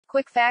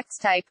Quick facts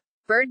type.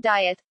 Bird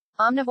diet.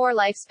 Omnivore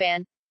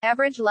lifespan.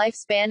 Average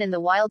lifespan in the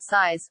wild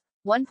size.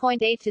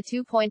 1.8 to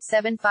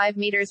 2.75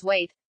 meters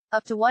weight.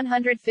 Up to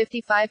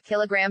 155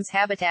 kilograms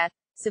habitat.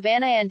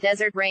 Savannah and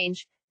desert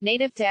range.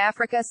 Native to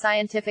Africa.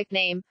 Scientific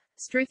name.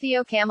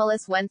 Struthio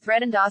camelus. When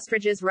threatened,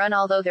 ostriches run.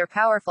 Although they're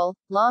powerful,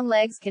 long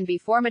legs can be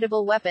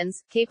formidable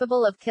weapons,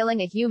 capable of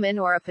killing a human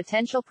or a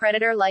potential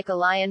predator like a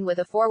lion with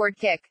a forward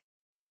kick.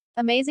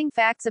 Amazing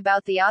facts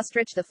about the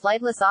ostrich. The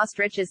flightless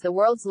ostrich is the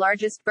world's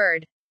largest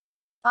bird.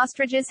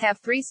 Ostriches have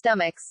 3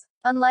 stomachs.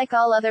 Unlike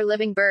all other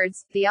living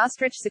birds, the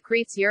ostrich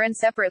secretes urine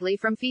separately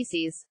from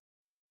feces.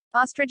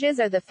 Ostriches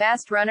are the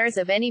fast runners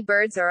of any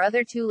birds or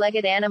other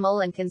two-legged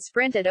animal and can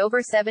sprint at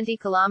over 70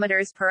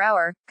 kilometers per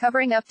hour,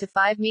 covering up to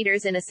 5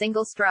 meters in a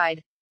single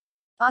stride.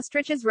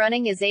 Ostriches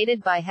running is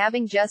aided by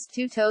having just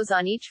 2 toes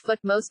on each foot.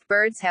 Most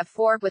birds have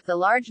 4, with the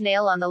large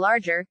nail on the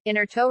larger,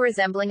 inner toe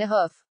resembling a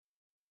hoof.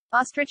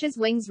 Ostriches'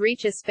 wings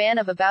reach a span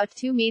of about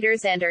 2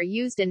 meters and are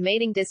used in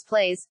mating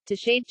displays, to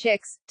shade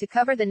chicks, to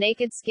cover the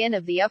naked skin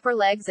of the upper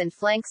legs and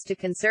flanks to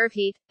conserve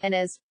heat, and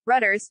as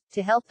rudders,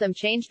 to help them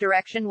change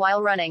direction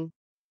while running.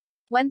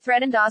 When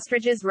threatened,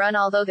 ostriches run.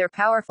 Although they're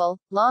powerful,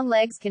 long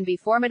legs can be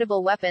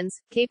formidable weapons,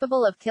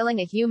 capable of killing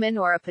a human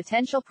or a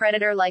potential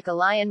predator like a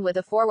lion with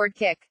a forward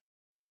kick.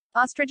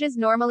 Ostriches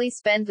normally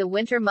spend the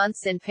winter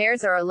months in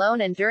pairs or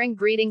alone, and during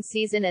breeding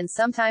season and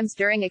sometimes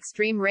during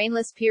extreme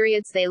rainless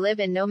periods they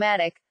live in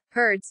nomadic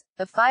herds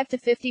of 5 to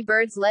 50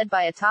 birds led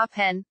by a top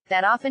hen,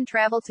 that often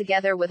travel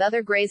together with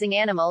other grazing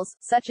animals,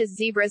 such as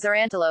zebras or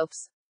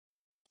antelopes.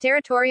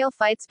 Territorial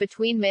fights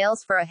between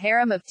males for a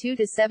harem of 2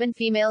 to 7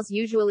 females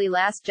usually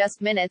last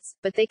just minutes,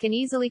 but they can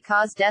easily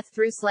cause death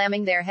through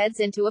slamming their heads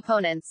into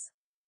opponents.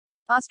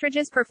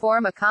 Ostriches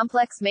perform a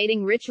complex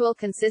mating ritual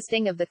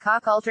consisting of the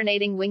cock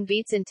alternating wing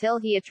beats until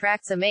he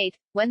attracts a mate,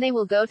 when they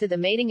will go to the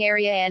mating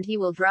area and he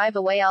will drive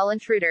away all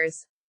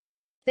intruders.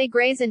 They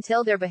graze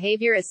until their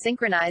behavior is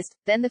synchronized,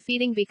 then the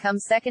feeding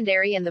becomes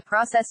secondary and the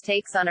process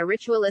takes on a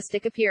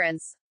ritualistic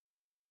appearance.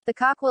 The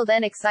cock will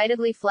then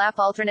excitedly flap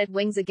alternate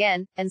wings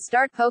again, and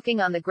start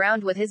poking on the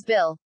ground with his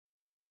bill.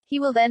 He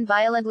will then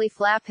violently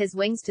flap his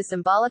wings to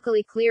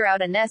symbolically clear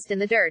out a nest in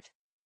the dirt.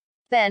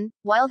 Then,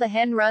 while the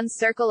hen runs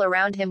circle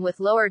around him with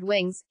lowered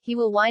wings, he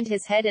will wind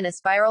his head in a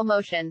spiral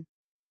motion.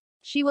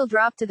 She will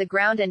drop to the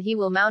ground and he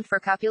will mount for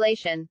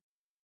copulation.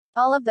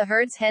 All of the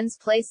herd's hens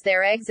place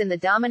their eggs in the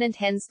dominant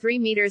hen's 3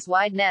 meters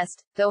wide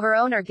nest. Though her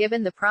own are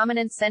given the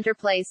prominent center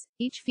place,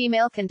 each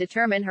female can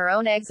determine her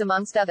own eggs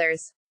amongst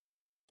others.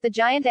 The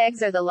giant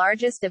eggs are the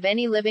largest of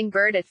any living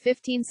bird at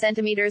 15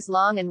 centimeters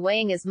long and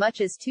weighing as much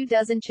as 2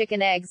 dozen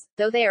chicken eggs,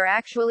 though they are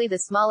actually the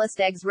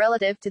smallest eggs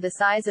relative to the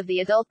size of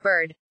the adult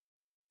bird.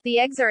 The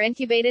eggs are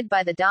incubated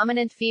by the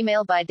dominant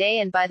female by day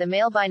and by the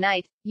male by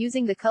night,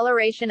 using the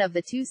coloration of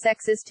the 2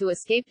 sexes to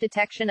escape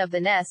detection of the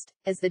nest,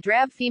 as the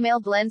drab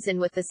female blends in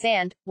with the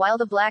sand, while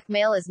the black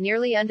male is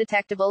nearly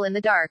undetectable in the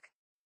dark.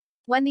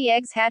 When the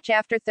eggs hatch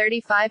after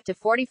 35 to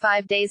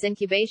 45 days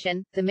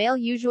incubation, the male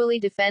usually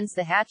defends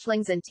the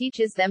hatchlings and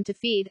teaches them to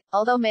feed,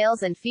 although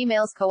males and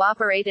females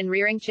cooperate in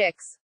rearing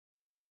chicks.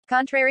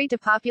 Contrary to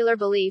popular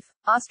belief,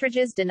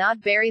 ostriches do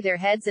not bury their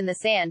heads in the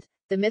sand.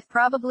 The myth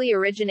probably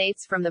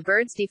originates from the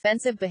bird's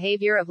defensive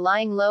behavior of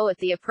lying low at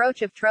the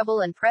approach of trouble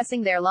and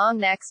pressing their long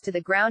necks to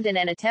the ground in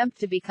an attempt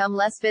to become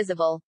less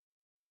visible.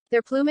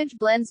 Their plumage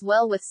blends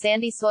well with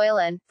sandy soil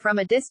and, from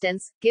a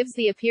distance, gives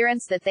the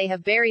appearance that they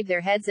have buried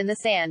their heads in the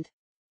sand.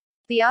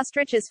 The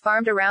ostrich is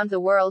farmed around the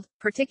world,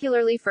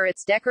 particularly for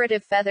its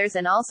decorative feathers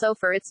and also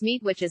for its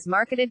meat, which is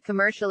marketed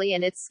commercially,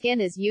 and its skin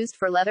is used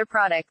for leather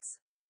products.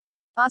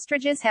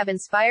 Ostriches have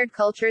inspired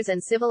cultures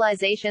and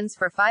civilizations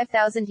for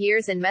 5,000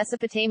 years in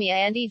Mesopotamia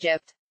and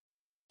Egypt.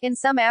 In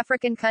some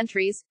African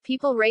countries,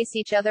 people race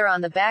each other on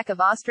the back of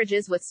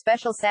ostriches with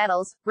special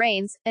saddles,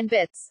 reins, and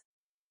bits.